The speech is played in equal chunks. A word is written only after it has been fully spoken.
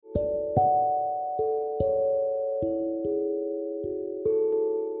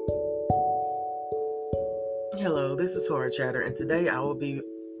Hello, this is Horror Chatter, and today I will be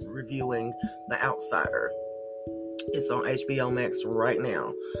reviewing The Outsider. It's on HBO Max right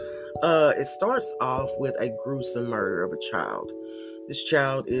now. It starts off with a gruesome murder of a child. This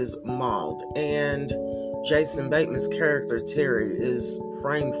child is mauled, and Jason Bateman's character, Terry, is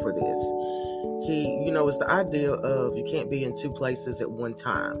framed for this. It's the idea of you can't be in two places at one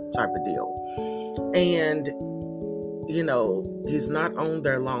time type of deal. And he's not on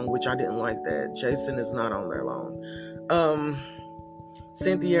there long, which I didn't like that. Jason is not on there long.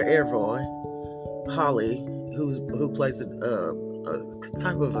 Cynthia Erivo, Holly, who plays a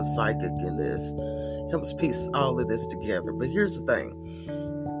type of a psychic in this, helps piece all of this together. But here's the thing.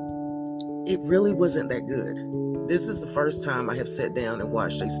 It really wasn't that good. This is the first time I have sat down and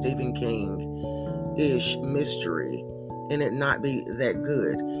watched a Stephen King-ish mystery and it not be that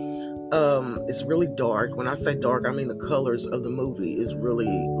good. It's really dark. When I say dark, I mean the colors of the movie is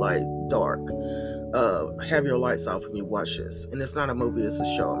really like dark. Have your lights off when you watch this. And it's not a movie, it's a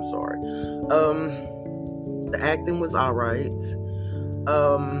show, I'm sorry. The acting was alright.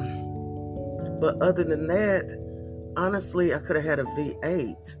 But other than that, honestly, I could have had a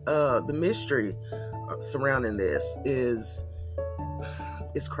V8. The mystery surrounding this is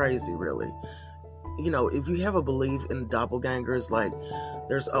crazy, really. If you have a belief in doppelgangers, like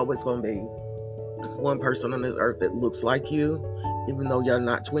there's always going to be one person on this earth that looks like you, even though you're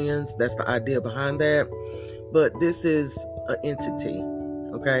not twins. That's the idea behind that. But this is an entity,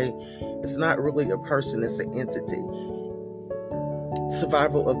 okay? It's not really a person, it's an entity.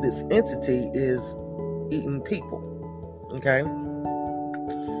 Survival of this entity is eating people, okay?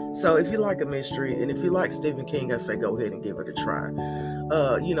 So if you like a mystery, and if you like Stephen King, I say go ahead and give it a try.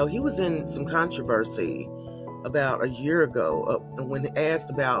 He was in some controversy about a year ago when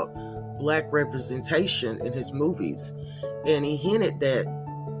asked about black representation in his movies, and he hinted that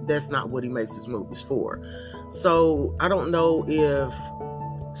that's not what he makes his movies for. So I don't know if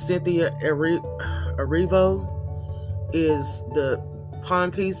Cynthia Erivo is the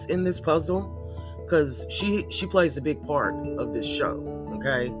pawn piece in this puzzle, because she plays a big part of this show,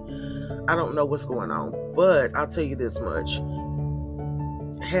 okay? I don't know what's going on, but I'll tell you this much.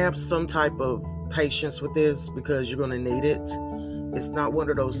 Have some type of patience with this, because you're going to need it. It's not one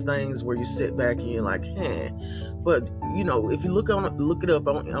of those things where you sit back and you're like, But, if you look it up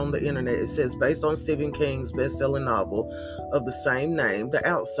on the internet, it says, based on Stephen King's best-selling novel of the same name, The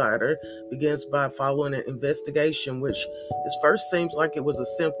Outsider begins by following an investigation, which at first seems like it was a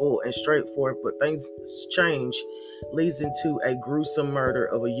simple and straightforward, but things change, leads into a gruesome murder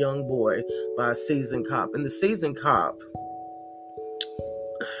of a young boy by a seasoned cop. And the seasoned cop,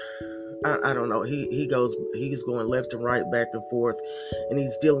 I don't know. He's going left and right, back and forth, and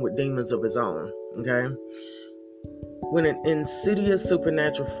he's dealing with demons of his own. Okay. When an insidious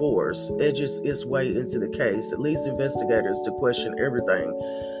supernatural force edges its way into the case, it leads investigators to question everything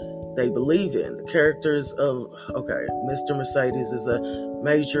they believe in. The characters of Mr. Mercedes is a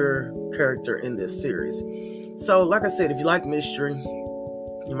major character in this series. So, like I said, if you like mystery,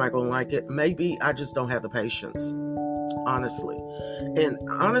 you might gonna like it. Maybe I just don't have the patience. Honestly,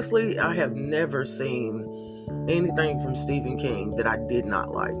 I have never seen anything from Stephen King that I did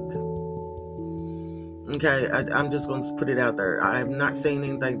not like. Okay, I'm just going to put it out there. I have not seen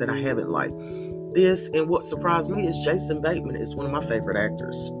anything that I haven't liked. This, and what surprised me, is Jason Bateman is one of my favorite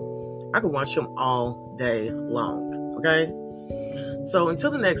actors. I could watch him all day long. Okay, so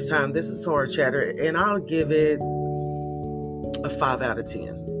until the next time, this is Horror Chatter, and I'll give it a 5 out of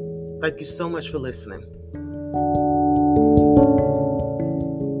 10. Thank you so much for listening.